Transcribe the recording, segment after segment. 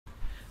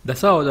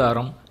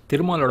தசாவதாரம்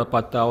திருமாலோட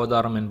 10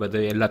 அவதாரம் என்பது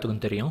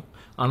எல்லாத்துக்கும் தெரியும்.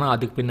 ஆனால்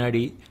அதுக்கு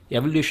பின்னாடி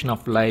எவல்யூஷன்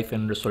ஆஃப் லைஃப்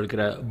என்று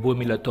சொல்கிற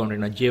பூமியில்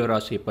தோன்றின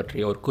ஜீவராசியை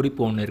பற்றிய ஒரு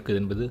குறிப்பு ஒன்று இருக்குது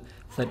என்பது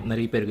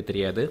நிறைய பேருக்கு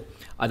தெரியாது.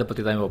 அதை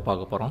பற்றி தான் இப்போ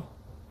பார்க்க போகிறோம்.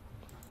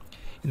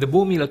 இந்த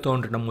பூமியில்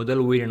தோன்றின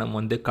முதல் உயிரினம்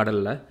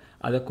கடலில்.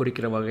 அதை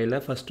குறிக்கிற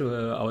வகையில் ஃபஸ்ட்டு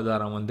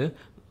அவதாரம்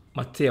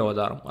மத்ஸ்ய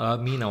அவதாரம்,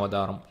 அதாவது மீன்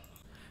அவதாரம்.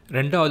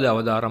 ரெண்டாவது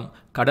அவதாரம்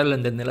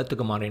கடல்லேருந்து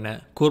நிலத்துக்கு மாறின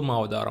கூர்மா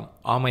அவதாரம்,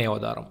 ஆமை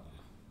அவதாரம்.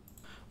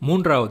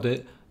 மூன்றாவது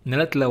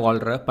நிலத்தில்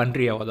வாழ்கிற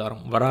பன்றி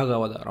அவதாரம், வராக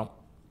அவதாரம்.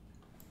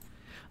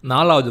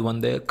 நாலாவது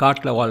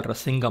காட்டில் வாழ்கிற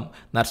சிங்கம்,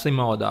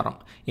 நரசிம்ம அவதாரம்.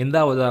 இந்த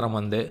அவதாரம்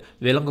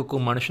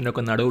விலங்குக்கும்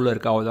மனுஷனுக்கும் நடுவில்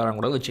இருக்க அவதாரம்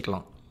கூட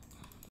வச்சுக்கலாம்.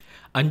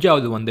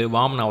 அஞ்சாவது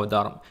வாமன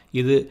அவதாரம்.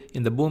 இது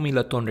இந்த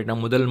பூமியில் தோன்றின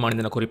முதல்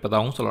மனிதனை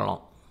குறிப்பதாகவும்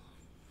சொல்லலாம்.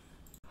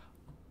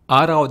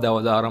 ஆறாவது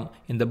அவதாரம்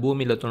இந்த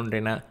பூமியில்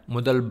தோன்றின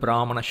முதல்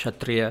பிராமண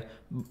சத்திரிய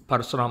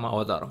பரசுராம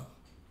அவதாரம்.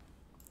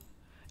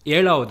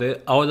 ஏழாவது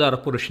அவதார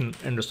புருஷன்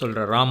என்று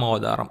சொல்கிற ராம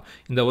அவதாரம்.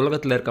 இந்த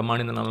உலகத்தில் இருக்க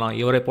மனிதனெல்லாம்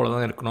இவரை போல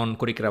தான் இருக்கணும்னு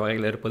குறிக்கிற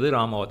வகையில் இருப்பது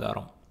ராம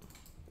அவதாரம்.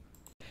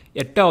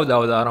 எட்டாவது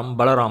அவதாரம்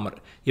பலராமர்.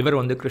 இவர்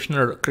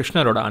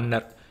கிருஷ்ணரோட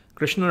அண்ணர்.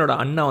 கிருஷ்ணரோட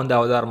அண்ணன்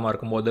அவதாரமாக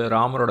இருக்கும்போது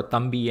ராமரோட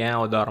தம்பி ஏன்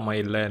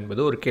அவதாரமாக இல்லை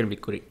என்பது ஒரு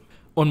கேள்விக்குறி.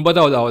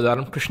 ஒன்பதாவது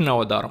அவதாரம் கிருஷ்ண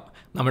அவதாரம்.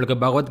 நம்மளுக்கு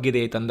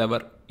பகவத்கீதையை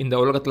தந்தவர், இந்த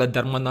உலகத்தில்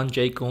தர்மம் தான்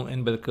ஜெயிக்கும்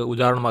என்பதற்கு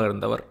உதாரணமாக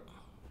இருந்தவர்.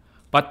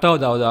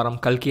 10வது அவதாரம்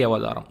கல்கி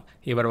அவதாரம்.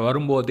 இவர்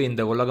வரும்போது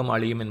இந்த உலகம்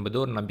அழியும் என்பது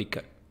ஒரு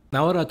நம்பிக்கை.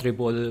 நவராத்திரி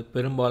போது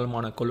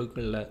பெரும்பாலுமான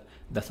கொலுக்களில்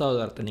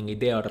தசாவதாரத்தை நீங்கள்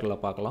இதே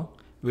ஆர்டரில் பார்க்கலாம்.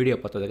 வீடியோ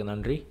பார்த்ததுக்கு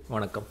நன்றி,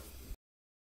 வணக்கம்.